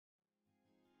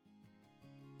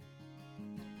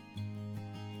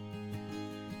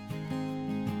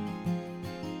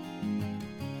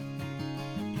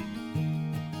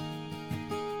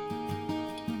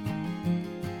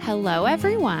Hello,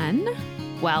 everyone.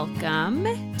 Welcome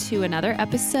to another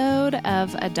episode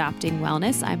of Adopting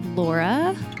Wellness. I'm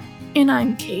Laura. And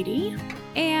I'm Katie.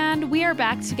 And we are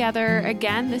back together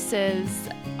again. This is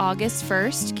August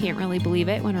 1st. Can't really believe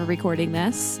it when we're recording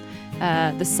this.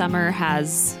 The summer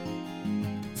has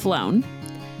flown.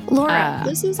 Laura,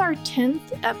 this is our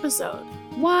 10th episode.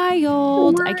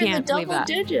 Wild. We're I can't in the believe double that.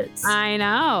 digits. I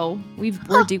know. We've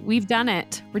done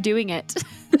it. We're doing it.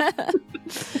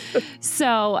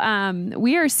 So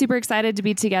we are super excited to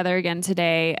be together again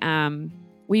today.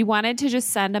 We wanted to just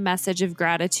send a message of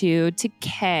gratitude to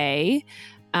Karen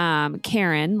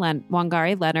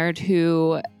Wangari Leonard,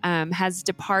 who has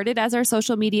departed as our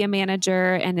social media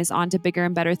manager and is on to bigger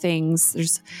and better things.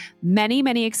 There's many,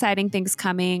 many exciting things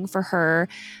coming for her.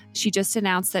 She just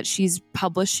announced that she's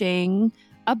publishing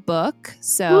a book.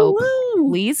 So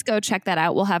please go check that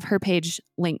out. We'll have her page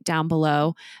linked down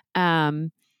below,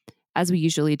 as we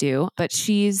usually do. But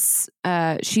she's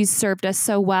served us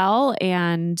so well,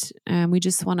 and we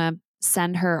just want to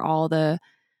send her all the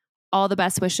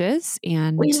best wishes.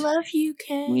 And we love you,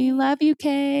 Kay. We love you,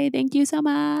 Kay. Thank you so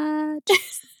much.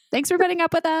 Thanks for putting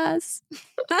up with us.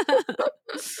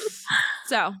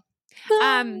 So,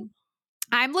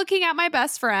 I'm looking at my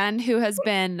best friend who has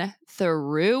been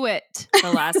through it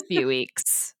the last few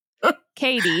weeks.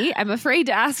 Katie, I'm afraid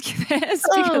to ask you this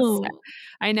because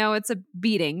I know it's a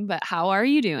beating, but how are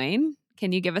you doing?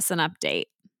 Can you give us an update?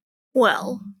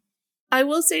 Well, I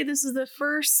will say this is the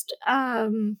first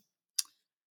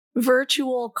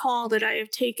virtual call that I have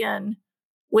taken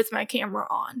with my camera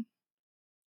on.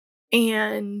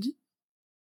 And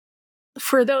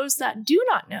for those that do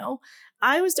not know,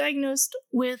 I was diagnosed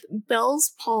with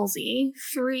Bell's palsy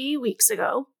 3 weeks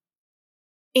ago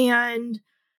and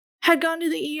had gone to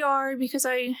the ER because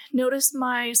I noticed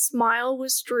my smile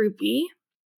was droopy.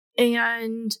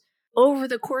 And over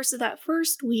the course of that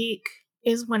first week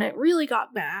is when it really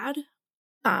got bad.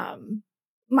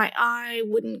 My eye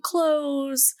wouldn't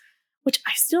close, which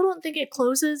I still don't think it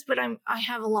closes, but I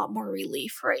have a lot more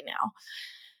relief right now.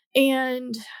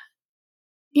 And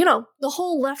the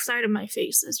whole left side of my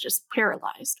face is just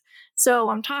paralyzed. So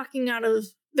I'm talking out of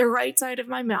the right side of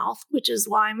my mouth, which is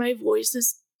why my voice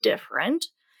is different.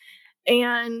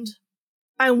 And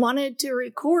I wanted to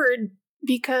record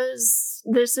because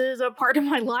this is a part of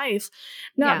my life,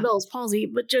 not Bell's palsy,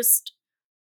 but just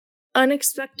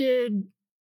unexpected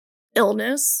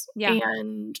illness. Yeah.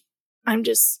 And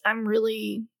I'm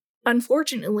really,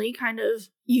 unfortunately, kind of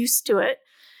used to it.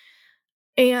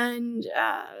 And,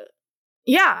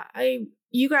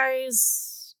 you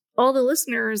guys, all the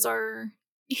listeners are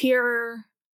here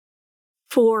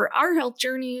for our health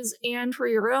journeys and for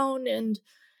your own. And,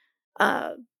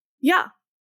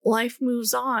 life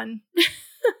moves on.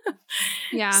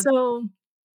 Yeah. So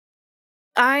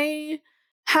I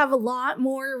have a lot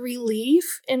more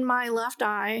relief in my left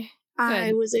eye. Good.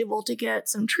 I was able to get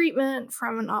some treatment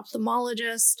from an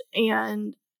ophthalmologist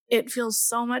and it feels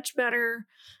so much better.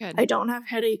 Good. I don't have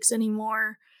headaches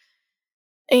anymore.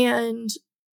 And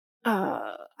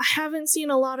I haven't seen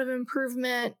a lot of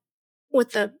improvement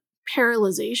with the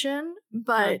paralyzation,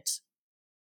 but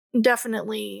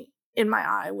definitely in my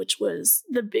eye, which was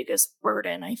the biggest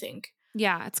burden, I think.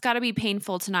 Yeah, it's got to be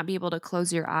painful to not be able to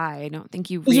close your eye. I don't think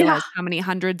you realize how many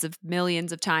hundreds of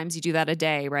millions of times you do that a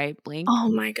day, right? Blink.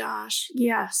 Oh my gosh.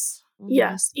 Yes. Mm-hmm.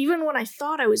 Yes. Even when I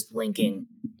thought I was blinking,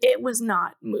 it was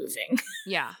not moving.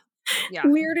 Yeah. Yeah.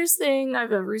 Weirdest thing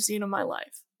I've ever seen in my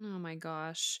life. Oh my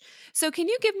gosh. So can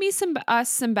you give me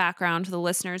some background to the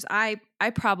listeners? I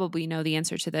probably know the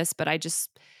answer to this, but I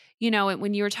just,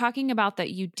 when you were talking about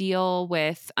that you deal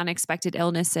with unexpected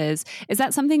illnesses, is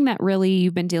that something that really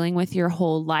you've been dealing with your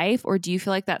whole life? Or do you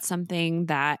feel like that's something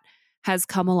that has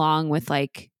come along with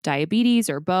like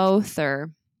diabetes or both or?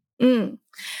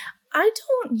 I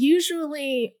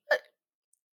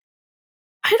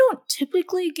don't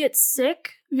typically get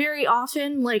sick very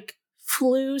often, like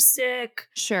flu sick.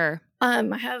 Sure. I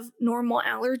have normal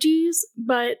allergies,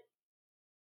 but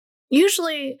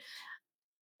usually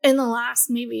in the last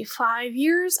maybe 5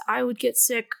 years, I would get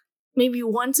sick maybe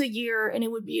once a year and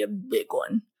it would be a big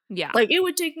one. Yeah. Like it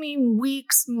would take me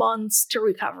weeks, months to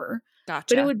recover.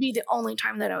 Gotcha. But it would be the only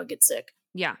time that I would get sick.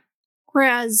 Yeah.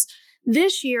 Whereas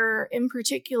this year in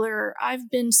particular, I've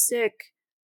been sick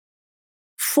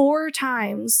 4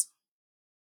 times.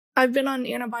 I've been on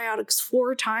antibiotics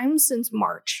 4 times since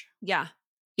March. Yeah.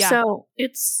 Yeah. So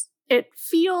it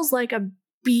feels like a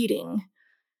beating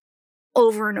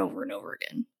over and over and over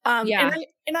again.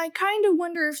 And I kind of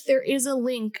wonder if there is a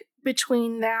link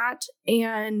between that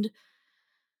and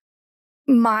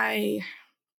my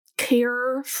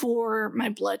care for my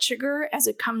blood sugar as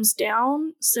it comes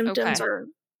down. Symptoms Okay. are,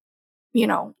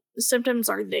 the symptoms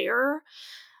are there.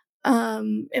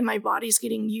 And my body's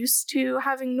getting used to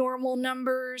having normal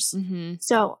numbers. Mm-hmm.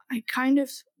 So I kind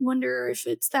of wonder if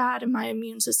it's that and my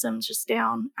immune system's just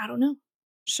down. I don't know.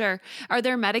 Sure. Are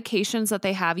there medications that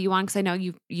they have you on? Because I know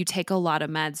you take a lot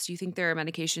of meds. Do you think there are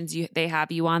medications they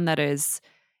have you on that is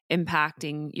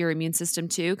impacting your immune system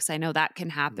too? Because I know that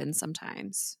can happen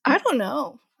sometimes. I don't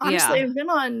know. Honestly, Yeah. I've been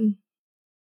on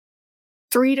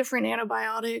 3 different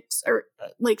antibiotics, or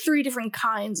like 3 different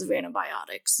kinds of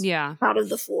antibiotics Yeah. out of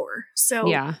the 4. So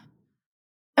Yeah.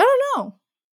 I don't know.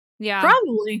 Yeah.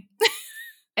 Probably.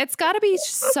 It's got to be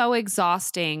so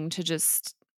exhausting to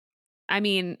just, I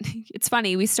mean, it's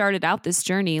funny. We started out this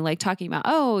journey like talking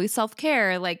about,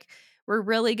 self-care, like we're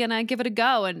really going to give it a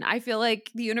go. And I feel like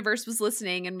the universe was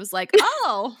listening and was like,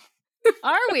 oh,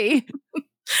 are we?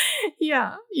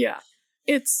 Yeah.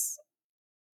 It's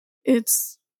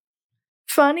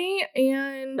funny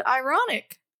and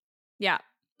ironic. Yeah.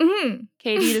 Mhm.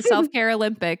 Katie, the self-care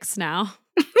Olympics now.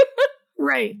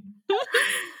 Right.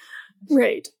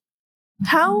 Right.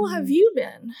 How have you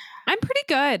been? I'm pretty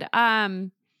good.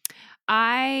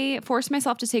 I forced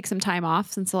myself to take some time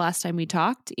off since the last time we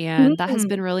talked, and that has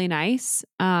been really nice.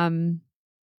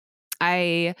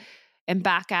 I am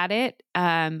back at it.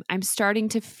 I'm starting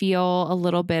to feel a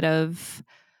little bit of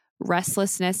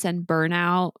restlessness and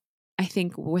burnout, I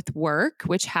think, with work,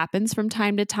 which happens from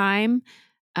time to time.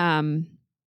 And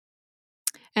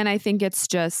I think it's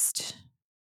just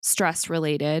stress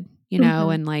related,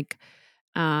 and like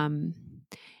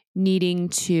needing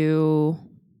to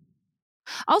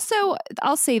also,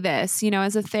 I'll say this,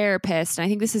 as a therapist, and I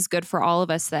think this is good for all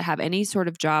of us that have any sort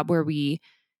of job where we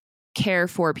care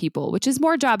for people, which is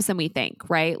more jobs than we think,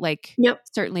 right? Like Yep.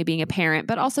 certainly being a parent,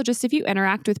 but also just if you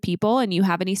interact with people and you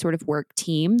have any sort of work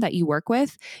team that you work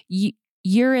with,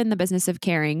 you're in the business of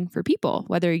caring for people,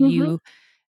 whether you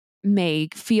may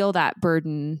feel that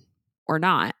burden or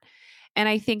not. And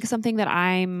I think something that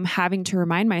I'm having to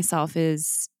remind myself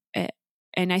is,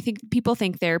 and I think people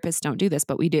think therapists don't do this,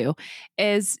 but we do,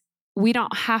 is we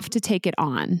don't have to take it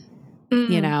on,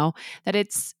 that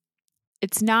it's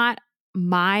not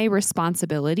my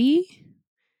responsibility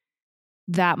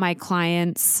that my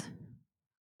clients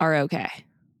are okay,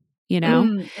 and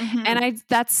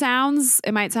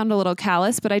it might sound a little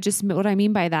callous, but what I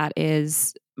mean by that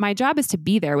is my job is to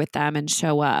be there with them and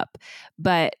show up.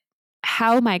 But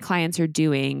how my clients are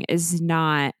doing is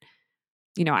not,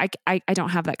 I don't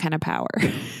have that kind of power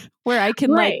where I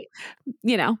can right.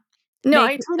 No, I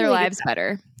make totally their get lives that.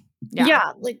 better.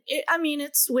 Yeah. Like,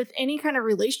 it's with any kind of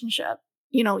relationship,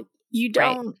 you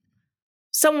don't,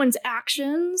 someone's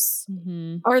actions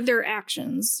are their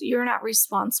actions. You're not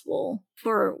responsible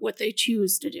for what they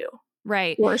choose to do.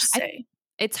 Right. Or say.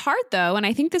 It's hard though. And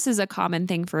I think this is a common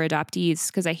thing for adoptees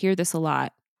because I hear this a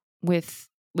lot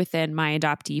within my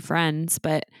adoptee friends,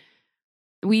 but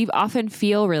we often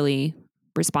feel really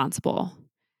responsible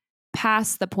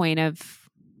past the point of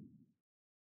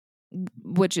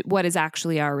what is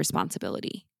actually our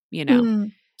responsibility,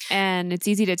 and it's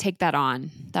easy to take that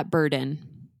on, that burden.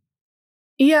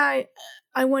 Yeah.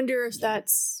 I wonder if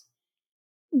that's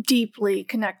deeply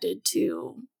connected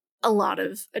to a lot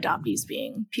of adoptees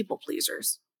being people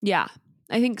pleasers. Yeah,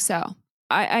 I think so.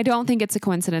 I don't think it's a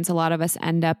coincidence. A lot of us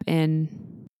end up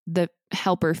in the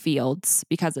helper fields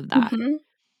because of that.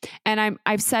 And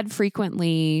I've said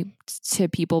frequently to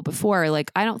people before, like,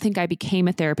 I don't think I became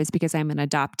a therapist because I'm an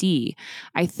adoptee.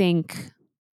 I think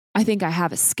I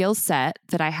have a skill set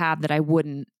that I have that I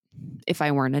wouldn't if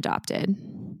I weren't adopted.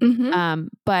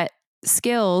 But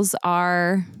skills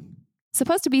are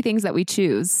supposed to be things that we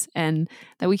choose and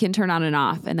that we can turn on and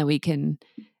off, and that we can,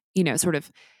 sort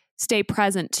of stay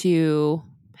present to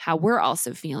how we're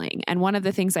also feeling. And one of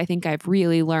the things I think I've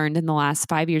really learned in the last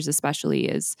 5 years, especially,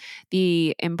 is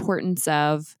the importance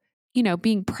of,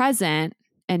 being present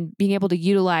and being able to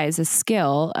utilize a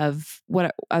skill of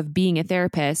being a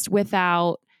therapist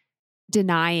without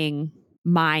denying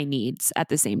my needs at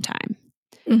the same time.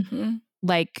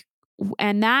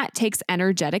 And that takes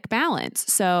energetic balance.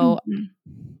 So,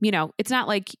 it's not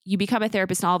like you become a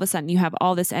therapist and all of a sudden you have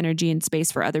all this energy and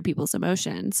space for other people's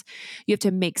emotions. You have to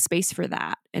make space for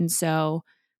that. And so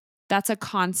that's a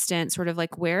constant sort of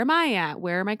like, where am I at?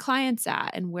 Where are my clients at?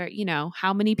 And where,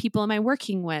 how many people am I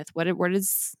working with? What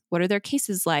are their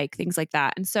cases like? Things like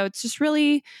that. And so it's just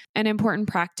really an important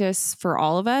practice for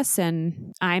all of us.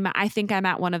 And I think I'm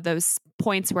at one of those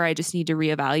points where I just need to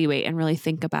reevaluate and really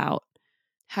think about,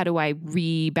 how do I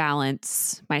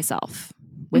rebalance myself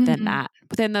within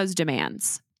within those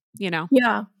demands, Yeah.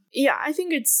 Yeah. I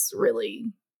think it's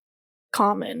really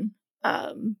common.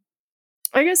 I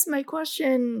guess my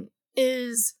question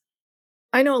is,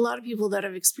 I know a lot of people that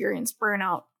have experienced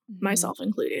burnout, myself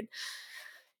included,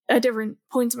 at different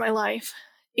points in my life.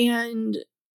 And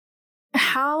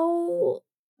how,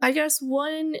 I guess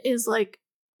one is like,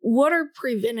 what are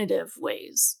preventative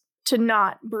ways to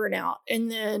not burn out?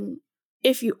 And then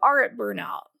if you are at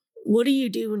burnout, what do you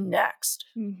do next?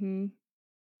 Mm-hmm.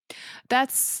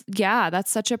 That's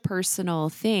such a personal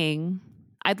thing.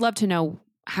 I'd love to know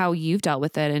how you've dealt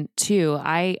with it. And too,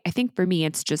 I think for me,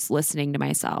 it's just listening to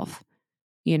myself,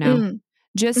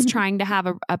 just trying to have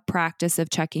a practice of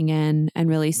checking in and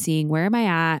really seeing where am I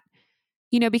at,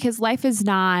 because life is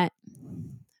not,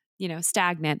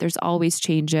 stagnant. There's always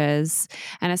changes.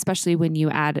 And especially when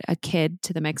you add a kid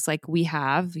to the mix, like we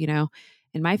have,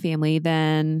 in my family,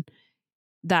 then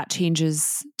that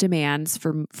changes demands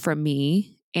from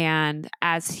me. And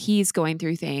as he's going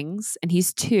through things, and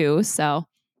he's 2, so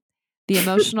the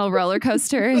emotional roller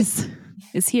coaster is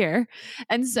here.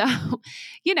 And so,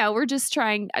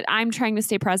 I'm trying to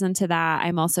stay present to that.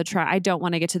 I'm also I don't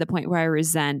want to get to the point where I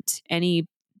resent any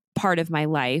part of my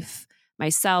life,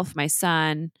 myself, my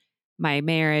son, my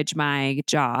marriage, my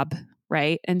job.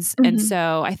 Right. And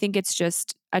so I think it's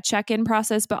just a check-in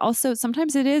process, but also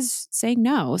sometimes it is saying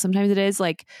no. Sometimes it is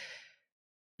like,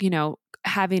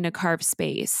 having to carve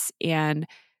space. And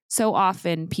so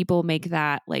often people make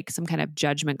that like some kind of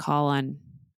judgment call on,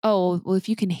 oh, well, if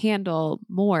you can handle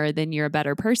more, then you're a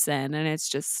better person. And it's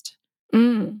just,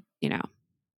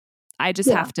 I just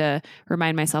have to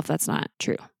remind myself that's not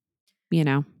true,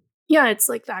 Yeah, it's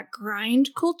like that grind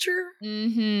culture.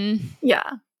 Mm-hmm.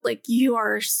 Yeah, like you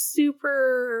are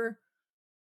super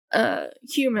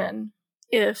human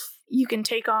if you can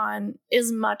take on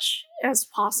as much as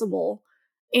possible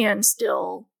and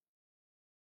still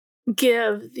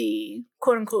give the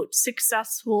quote unquote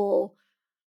successful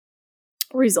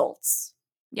results.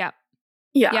 Yeah.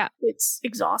 Yeah. It's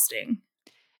exhausting.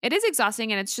 It is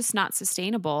exhausting, and it's just not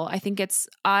sustainable.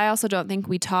 I also don't think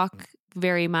we talk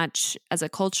very much as a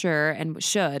culture, and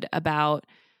should, about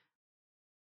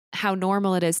how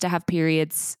normal it is to have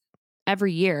periods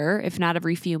every year, if not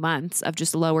every few months, of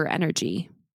just lower energy.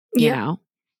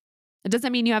 It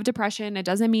doesn't mean you have depression. It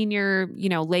doesn't mean you're,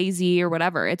 lazy or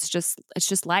whatever. It's just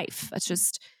life. It's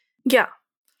just. Yeah.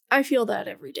 I feel that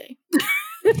every day.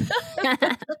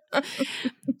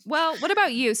 Well, what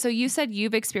about you? So you said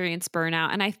you've experienced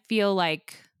burnout, and I feel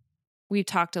like we've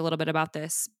talked a little bit about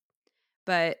this,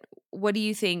 but what do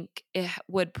you think it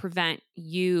would prevent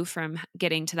you from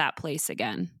getting to that place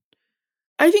again?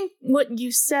 I think what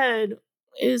you said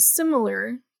is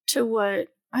similar to what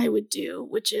I would do,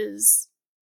 which is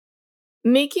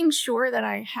making sure that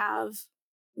I have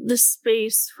the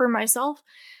space for myself.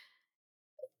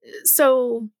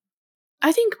 So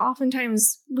I think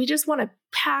oftentimes we just want to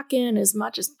pack in as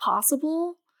much as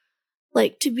possible,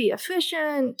 like to be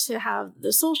efficient, to have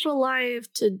the social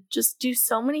life, to just do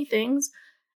so many things.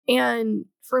 And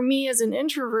for me as an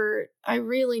introvert, I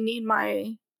really need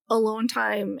my alone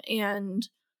time and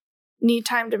need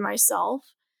time to myself.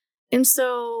 And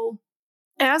so,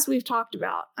 as we've talked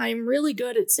about, I'm really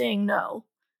good at saying no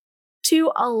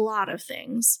to a lot of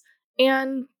things.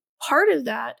 And part of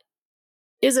that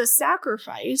is a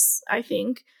sacrifice, I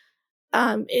think,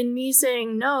 in me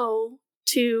saying no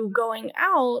to going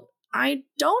out. I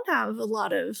don't have a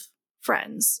lot of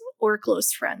friends or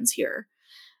close friends here.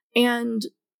 And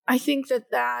I think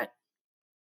that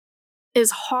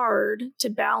is hard to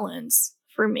balance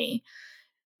for me.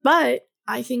 But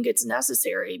I think it's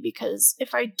necessary, because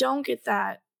if I don't get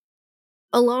that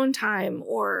alone time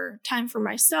or time for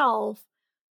myself,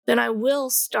 then I will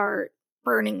start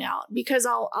burning out, because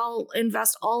I'll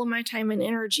invest all of my time and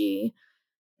energy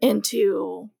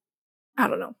into, I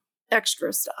don't know,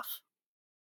 extra stuff.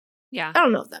 Yeah. I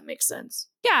don't know if that makes sense.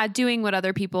 Yeah. Doing what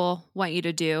other people want you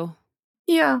to do.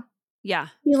 Yeah. Yeah.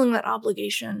 Feeling that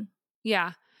obligation.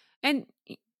 Yeah. And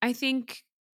I think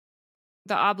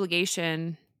the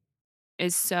obligation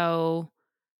is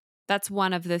that's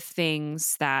one of the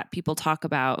things that people talk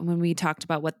about. When we talked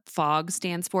about what FOG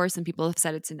stands for, some people have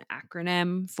said it's an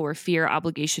acronym for fear,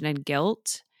 obligation, and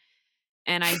guilt.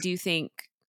 And I do think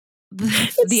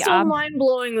it's so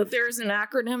mind-blowing that there's an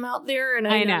acronym out there, and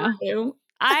I never knew.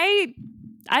 I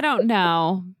don't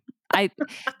know.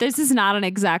 This is not an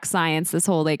exact science, this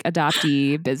whole like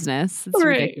adoptee business. It's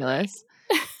ridiculous.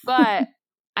 But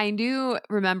I do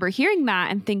remember hearing that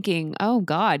and thinking, oh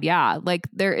God, yeah. Like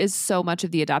there is so much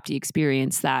of the adoptee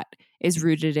experience that is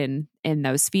rooted in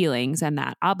those feelings, and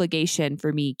that obligation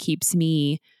for me keeps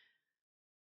me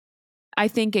I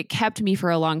think it kept me for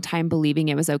a long time believing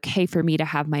it was okay for me to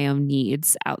have my own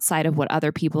needs outside of what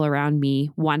other people around me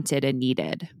wanted and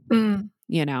needed,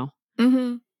 you know?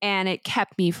 Mm-hmm. And it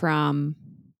kept me from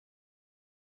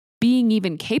being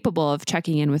even capable of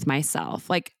checking in with myself.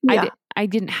 Like Yeah. I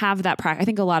didn't have that practice. I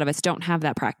think a lot of us don't have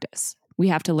that practice. We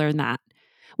have to learn that,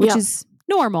 which Yep. is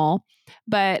normal.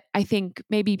 But I think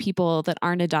maybe people that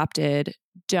aren't adopted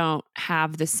don't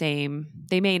have the same,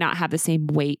 they may not have the same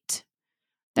weight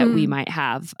that we might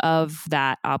have of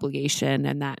that obligation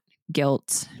and that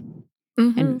guilt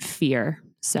and fear.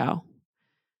 So,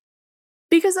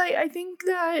 because I think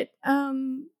that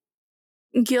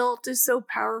guilt is so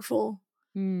powerful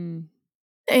and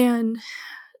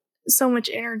so much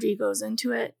energy goes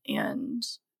into it. And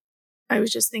I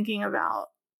was just thinking about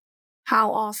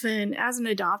how often, as an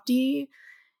adoptee,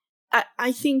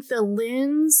 I think the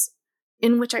lens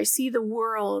in which I see the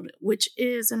world, which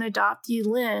is an adoptee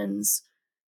lens,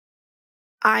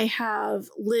 I have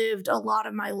lived a lot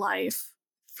of my life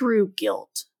through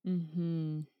guilt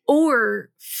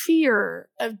or fear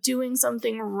of doing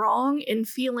something wrong and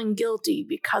feeling guilty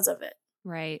because of it.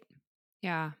 right.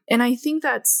 Yeah. And I think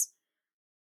that's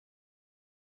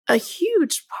a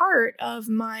huge part of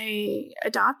my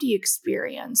adoptee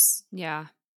experience. Yeah.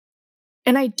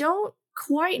 And I don't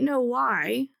quite know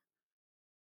why.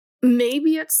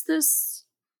 Maybe it's this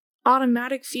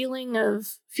automatic feeling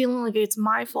of feeling like it's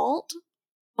my fault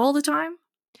all the time.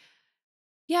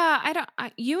 Yeah.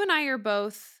 You and I are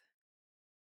both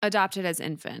adopted as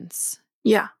infants.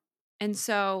 Yeah. And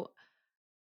so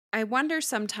I wonder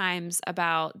sometimes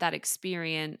about that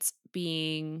experience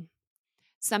being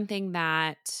something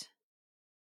that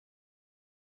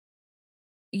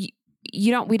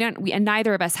and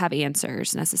neither of us have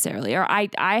answers necessarily. Or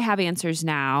I have answers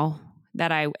now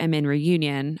that I am in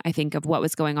reunion, I think, of what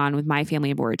was going on with my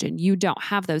family of origin. You don't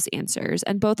have those answers.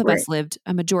 And both of us lived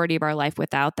a majority of our life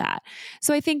without that.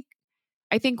 So I think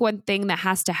one thing that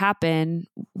has to happen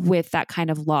with that kind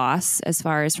of loss, as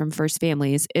far as from first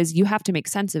families, is you have to make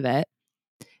sense of it,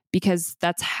 because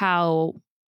that's how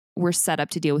we're set up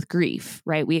to deal with grief,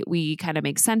 right? We kind of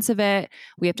make sense of it.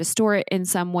 We have to store it in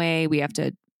some way. We have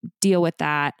to deal with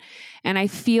that. And I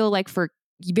feel like for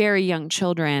very young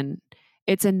children,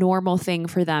 it's a normal thing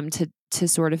for them to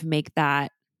sort of make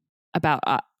that about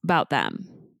them,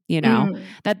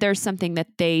 that there's something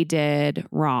that they did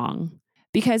wrong.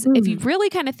 Because if you really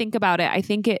kind of think about it, I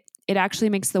think it actually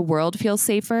makes the world feel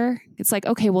safer. It's like,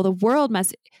 okay, well, the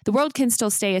world can still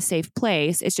stay a safe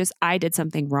place. It's just I did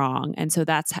something wrong, and so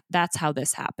that's how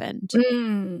this happened.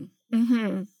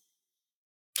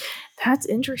 That's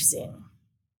interesting.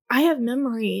 I have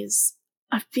memories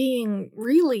of being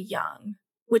really young,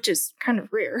 which is kind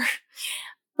of rare,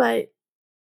 but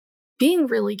being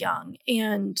really young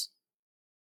and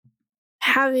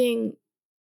having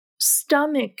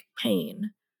stomach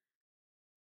pain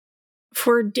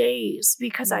for days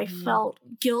because I felt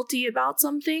guilty about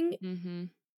something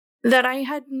that I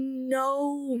had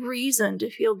no reason to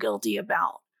feel guilty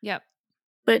about. Yep.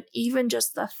 But even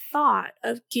just the thought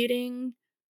of getting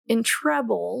in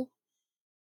trouble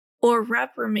or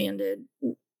reprimanded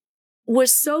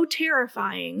was so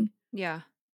terrifying. Yeah.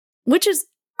 Which is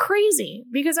crazy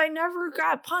because I never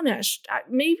got punished,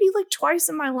 maybe like twice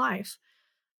in my life.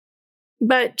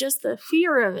 But just the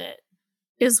fear of it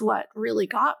is what really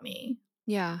got me.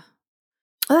 Yeah.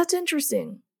 Oh, that's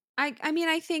interesting. I mean,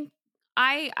 I think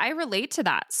I relate to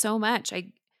that so much.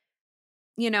 I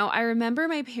remember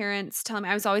my parents telling me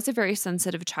I was always a very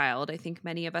sensitive child. I think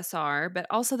many of us are, but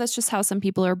also that's just how some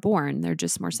people are born. They're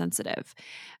just more sensitive.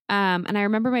 And I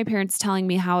remember my parents telling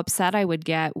me how upset I would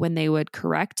get when they would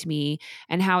correct me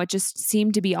and how it just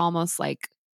seemed to be almost like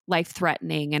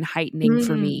life-threatening and heightening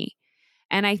for me.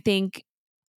 And I think,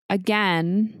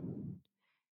 again,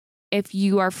 if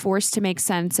you are forced to make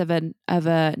sense of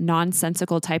a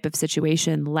nonsensical type of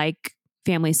situation like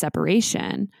family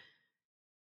separation,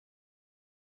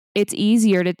 it's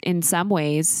easier to, in some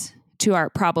ways, to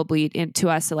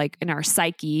us, like in our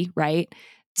psyche, right,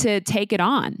 to take it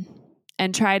on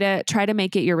and try to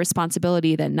make it your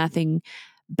responsibility that nothing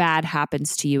bad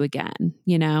happens to you again,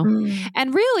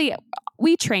 And really,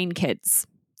 we train kids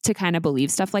to kind of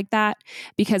believe stuff like that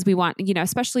because we want,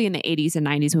 especially in the 80s and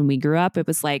 90s when we grew up, it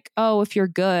was like, oh, if you're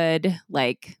good,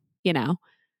 like,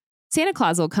 Santa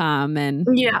Claus will come and,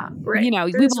 yeah, right. we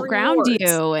won't ground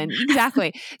you. And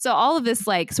exactly. So all of this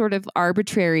like sort of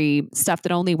arbitrary stuff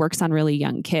that only works on really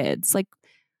young kids, like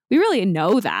we really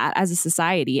know that as a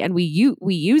society. And we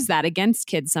use that against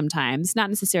kids sometimes, not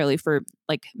necessarily for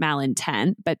like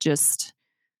malintent, but just,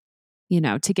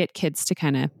 to get kids to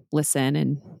kind of listen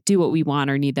and do what we want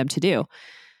or need them to do.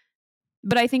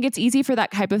 But I think it's easy for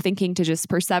that type of thinking to just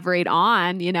perseverate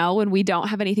on, when we don't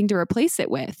have anything to replace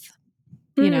it with,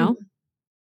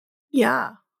 Yeah.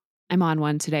 I'm on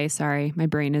one today. Sorry. My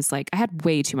brain is like, I had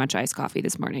way too much iced coffee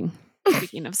this morning.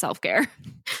 Speaking of self-care.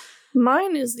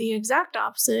 Mine is the exact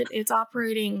opposite. It's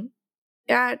operating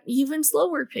at even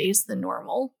slower pace than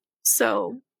normal.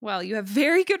 So, well, you have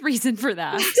very good reason for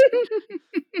that.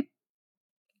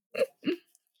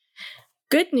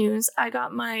 Good news. I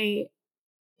got my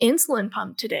insulin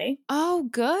pump today. Oh,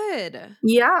 good.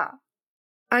 Yeah.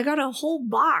 I got a whole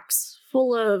box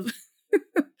full of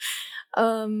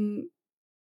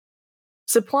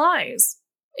supplies.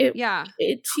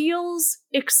 It feels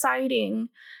exciting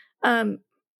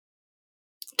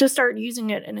to start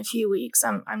using it in a few weeks.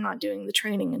 I'm not doing the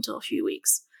training until a few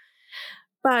weeks.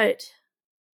 But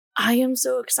I am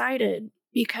so excited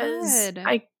because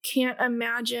I can't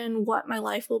imagine what my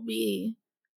life will be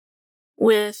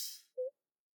with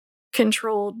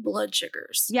controlled blood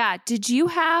sugars. Yeah. Did you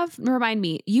remind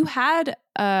me, you had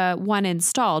one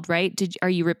installed, right? Are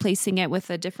you replacing it with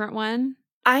a different one?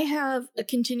 I have a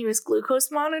continuous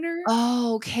glucose monitor.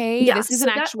 Oh, okay. Yeah, This is an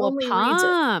actual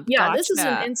pump. Yeah, gotcha. This is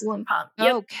an insulin pump.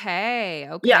 Yep. Okay.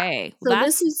 Yeah. So well,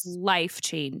 that's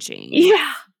life-changing.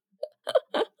 Yeah.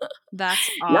 That's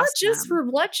awesome. Not just for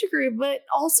blood sugar, but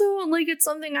also like it's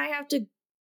something I have to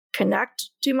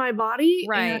connect to my body.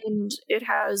 Right. And it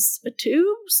has a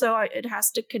tube, so it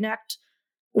has to connect,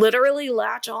 literally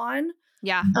latch on.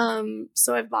 Yeah.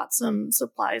 So I've bought some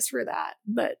supplies for that.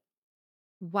 But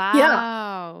wow.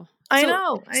 Yeah. I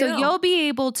know. So you'll be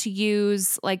able to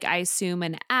use, like, I assume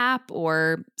an app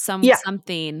or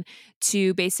something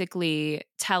to basically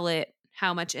tell it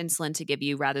how much insulin to give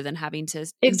you rather than having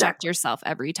to inject yourself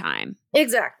every time.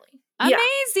 Exactly.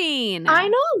 Amazing. I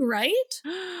know, right?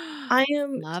 I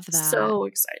am Love that. So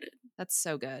excited. That's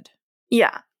so good.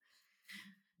 Yeah.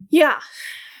 Yeah.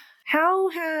 How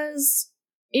has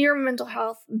your mental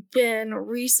health been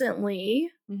recently,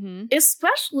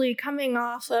 especially coming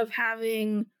off of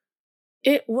having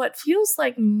what feels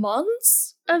like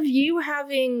months of you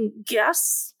having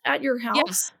guests at your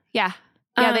house? Yeah.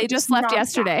 Yeah, they just left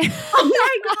yesterday. Oh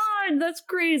my God, that's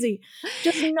crazy.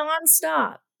 Just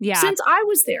nonstop. Yeah. Since I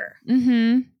was there.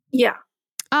 Yeah.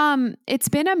 It's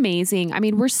been amazing. I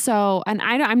mean, and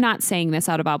I'm not saying this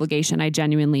out of obligation. I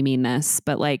genuinely mean this,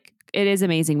 but like, it is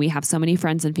amazing. We have so many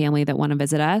friends and family that want to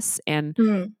visit us. And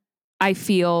I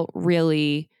feel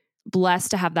really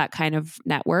blessed to have that kind of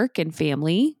network and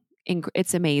family.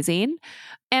 It's amazing.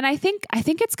 And I think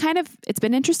it's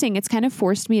been interesting. It's kind of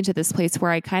forced me into this place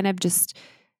where I kind of just,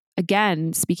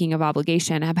 again, speaking of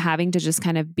obligation, I'm having to just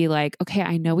kind of be like, okay,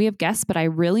 I know we have guests, but I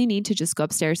really need to just go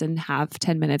upstairs and have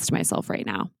 10 minutes to myself right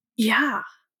now. Yeah.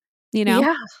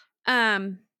 Yeah.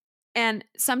 And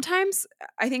sometimes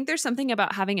I think there's something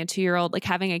about having a 2-year-old, like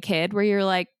having a kid, where you're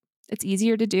like, it's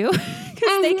easier to do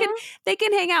because they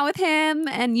can hang out with him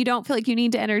and you don't feel like you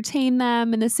need to entertain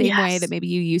them in the same way that maybe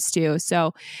you used to.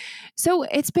 So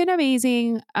it's been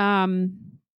amazing. I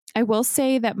will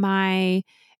say that my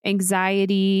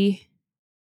anxiety,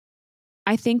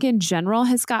 I think in general,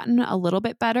 has gotten a little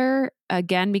bit better,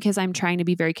 again, because I'm trying to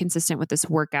be very consistent with this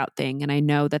workout thing. And I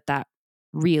know that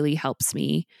really helps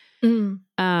me.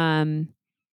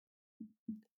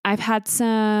 I've had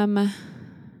some,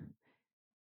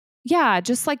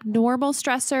 just like normal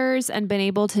stressors and been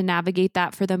able to navigate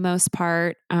that for the most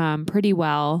part pretty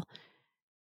well.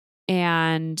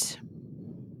 And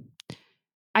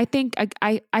I think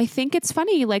I think it's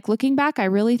funny, like looking back, I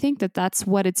really think that's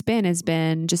what it's been, has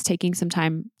been just taking some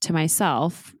time to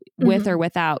myself with or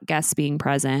without guests being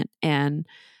present. And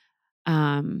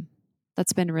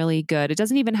that's been really good. It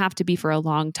doesn't even have to be for a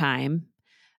long time.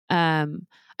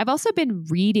 I've also been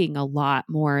reading a lot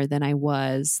more than I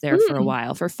was there for a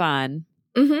while for fun.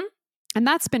 And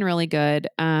that's been really good.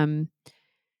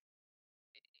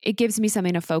 It gives me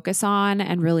something to focus on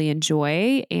and really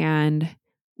enjoy and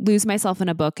lose myself in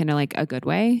a book in a good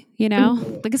way,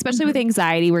 like, especially with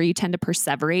anxiety where you tend to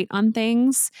perseverate on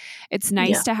things. It's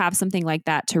nice to have something like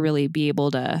that to really be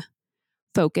able to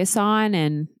focus on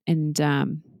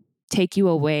and take you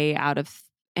away out of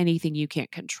anything you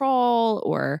can't control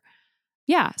or,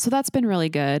 so that's been really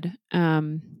good.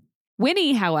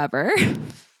 Winnie, however,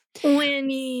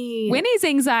 Winnie's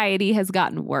anxiety has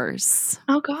gotten worse.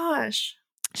 Oh gosh.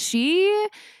 She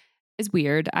is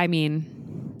weird. I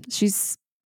mean, she's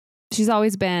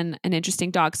always been an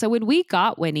interesting dog. So when we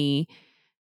got Winnie,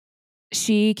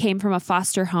 she came from a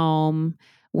foster home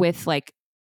with like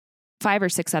 5 or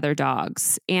 6 other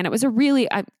dogs. And it was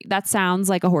that sounds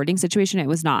like a hoarding situation. It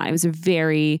was not. It was a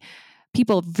very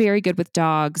people very good with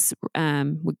dogs,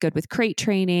 good with crate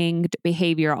training,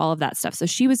 behavior, all of that stuff. So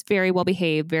she was very well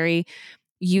behaved, very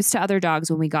used to other dogs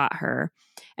when we got her.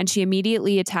 And she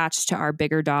immediately attached to our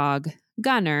bigger dog,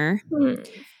 Gunner.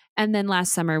 And then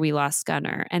last summer we lost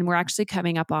Gunner. And we're actually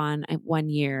coming up on 1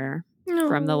 year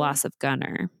from the loss of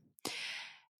Gunner.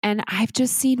 And I've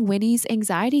just seen Winnie's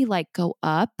anxiety like go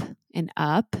up and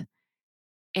up.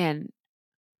 And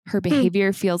her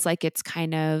behavior feels like it's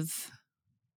kind of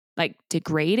like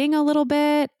degrading a little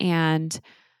bit. And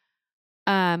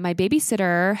my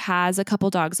babysitter has a couple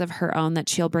dogs of her own that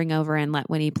she'll bring over and let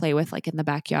Winnie play with like in the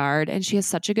backyard. And she has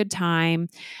such a good time.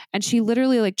 And she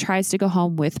literally like tries to go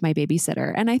home with my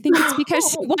babysitter. And I think it's because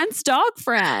she wants dog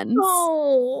friends.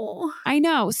 Oh, I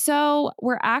know. So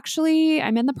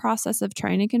I'm in the process of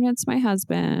trying to convince my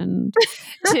husband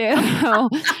to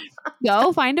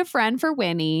go find a friend for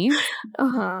Winnie.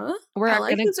 I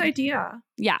like this idea.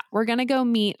 Yeah. We're going to go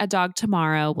meet a dog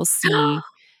tomorrow. We'll see.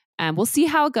 We'll see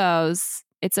how it goes.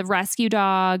 It's a rescue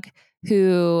dog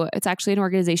it's actually an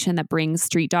organization that brings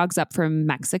street dogs up from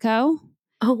Mexico.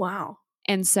 Oh, wow.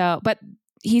 And so, but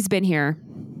he's been here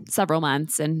several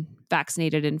months and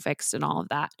vaccinated and fixed and all of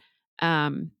that.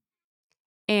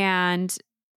 And,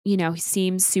 you know, he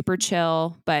seems super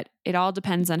chill, but it all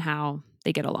depends on how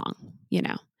they get along, you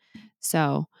know?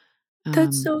 So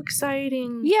that's so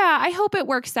exciting. Yeah, I hope it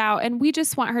works out. And we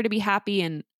just want her to be happy.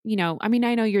 And, you know, I mean,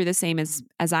 I know you're the same as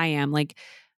I am. Like,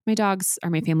 my dogs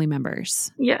are my family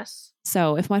members. Yes.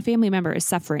 So if my family member is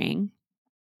suffering,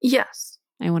 yes,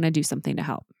 I want to do something to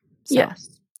help. So. Yes.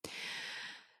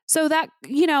 So that,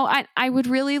 you know, I would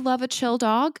really love a chill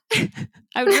dog.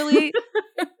 I would really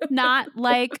not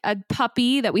like a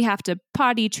puppy that we have to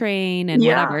potty train and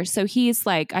whatever. So he's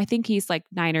like, I think he's like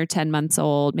 9 or 10 months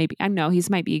old. Maybe, I know he's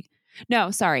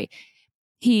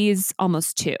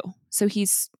almost 2. So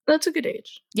that's a good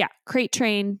age. Yeah. Crate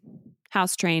trained,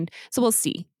 house trained. So we'll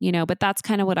see, you know, but that's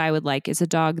kind of what I would like, is a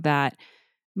dog that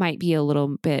might be a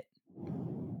little bit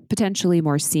potentially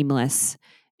more seamless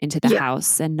into the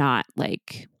house and not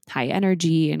like high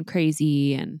energy and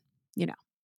crazy and, you know.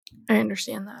 I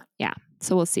understand that. Yeah.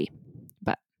 So we'll see.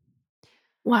 But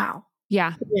wow.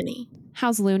 Yeah. Winnie.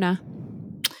 How's Luna?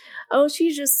 Oh,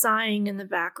 she's just sighing in the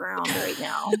background right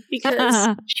now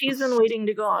because she's been waiting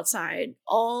to go outside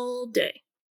all day.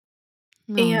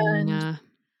 Oh, and Luna.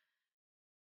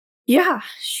 Yeah,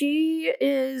 she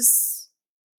is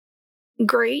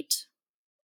great,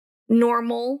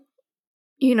 normal,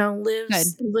 you know,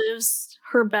 lives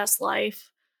her best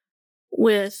life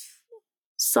with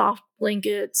soft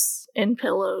blankets and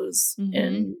pillows.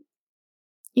 And,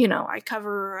 you know, I cover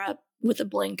her up with a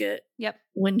blanket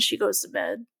when she goes to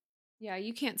bed. Yeah,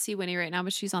 you can't see Winnie right now,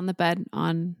 but she's on the bed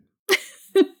on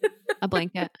a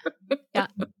blanket. Yeah.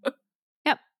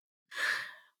 Yep.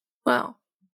 Wow.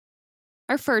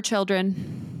 Our fur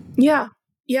children. Yeah.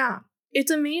 Yeah.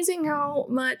 It's amazing how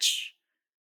much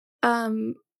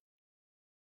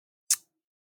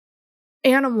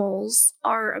animals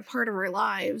are a part of our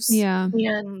lives. Yeah.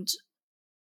 And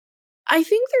I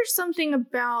think there's something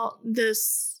about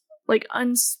this like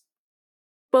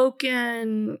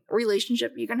unspoken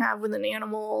relationship you can have with an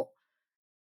animal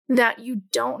that you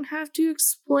don't have to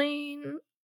explain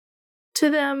to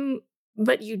them,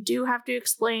 but you do have to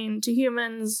explain to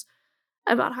humans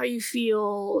about how you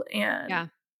feel. And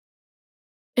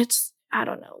it's, I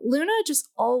don't know. Luna just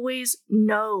always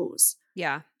knows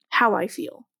how I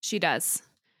feel. She does.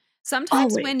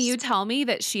 Sometimes always. When you tell me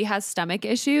that she has stomach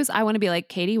issues, I want to be like,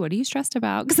 Katie, what are you stressed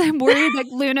about? Because I'm worried that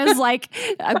Luna's like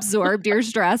absorbed your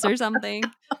stress or something.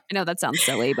 I know that sounds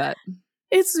silly, but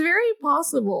it's very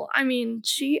possible. I mean,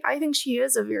 I think she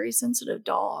is a very sensitive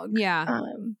dog. Yeah.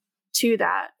 To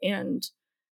that. And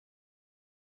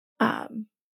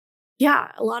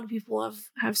yeah, a lot of people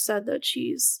have said that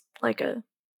she's like a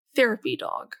therapy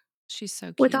dog. She's so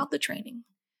cute. Without the training.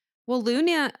 Well,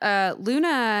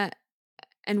 Luna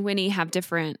and Winnie have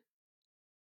different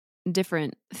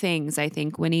things. I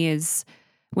think Winnie has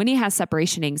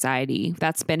separation anxiety.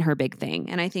 That's been her big thing.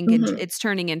 And I think it's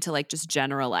turning into like just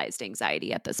generalized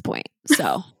anxiety at this point.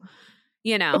 So,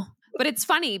 you know, but it's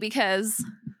funny because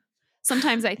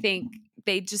sometimes I think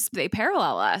they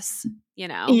parallel us, you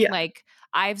know, like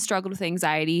I've struggled with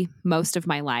anxiety most of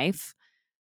my life.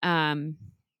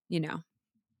 You know,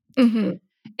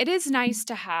 it is nice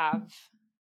to have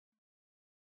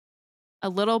a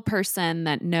little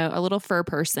fur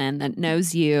person that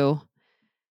knows you.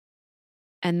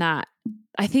 And that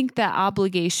I think that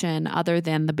obligation, other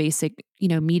than the basic, you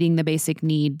know, meeting the basic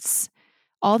needs,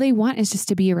 all they want is just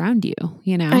to be around you,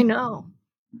 you know? I know.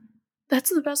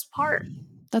 That's the best part.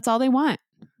 That's all they want.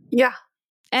 Yeah.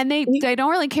 And they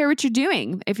don't really care what you're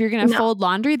doing. If you're going to fold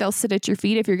laundry, they'll sit at your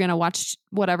feet. If you're going to watch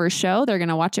whatever show, they're going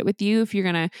to watch it with you. If you're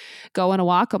going to go on a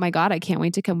walk, oh my God, I can't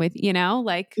wait to come with,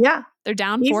 like, they're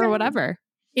down for whatever.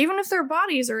 Even if their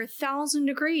bodies are 1,000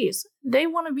 degrees, they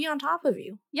want to be on top of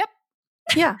you. Yep.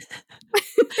 Yeah.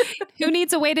 Who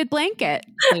needs a weighted blanket?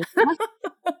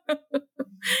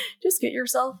 Just get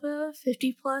yourself a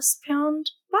 50+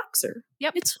 pound boxer.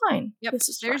 Yep. It's fine. Yep.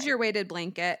 There's your weighted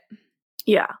blanket.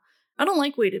 Yeah. I don't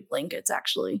like weighted blankets,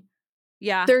 actually.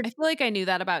 Yeah. I feel like I knew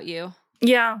that about you.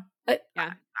 Yeah. I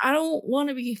don't want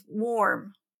to be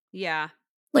warm. Yeah.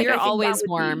 Like, you're always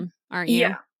warm, aren't you?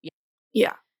 Yeah.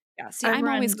 Yeah. Yeah. See, I'm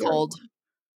always cold.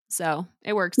 So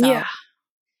it works out. Yeah.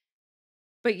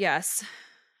 But yes,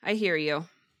 I hear you.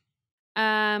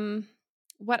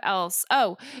 What else?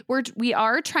 Oh, we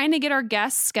are trying to get our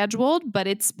guests scheduled, but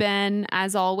it's been,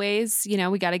 as always,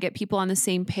 we got to get people on the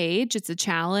same page. It's a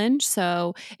challenge.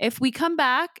 So if we come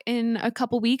back in a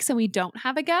couple weeks and we don't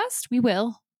have a guest, we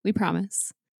will. We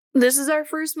promise. This is our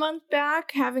first month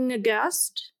back having a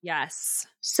guest. Yes.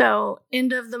 So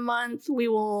end of the month, we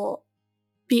will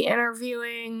be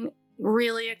interviewing.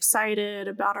 Really excited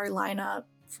about our lineup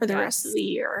for the rest of the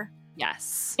year.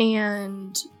 Yes.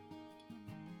 And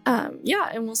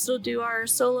and we'll still do our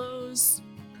solos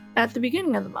at the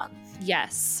beginning of the month.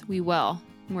 Yes, we will.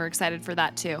 We're excited for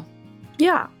that too.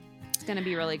 Yeah. It's going to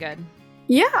be really good.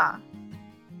 Yeah.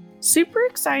 Super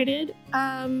excited.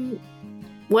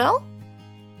 Well,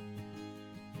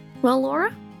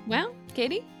 Laura? Well,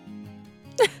 Katie?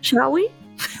 Shall we?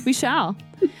 We shall.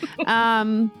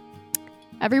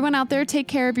 Everyone out there, take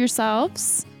care of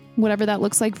yourselves, whatever that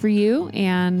looks like for you.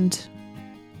 And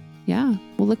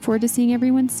we'll look forward to seeing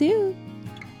everyone soon.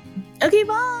 Okay,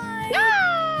 bye.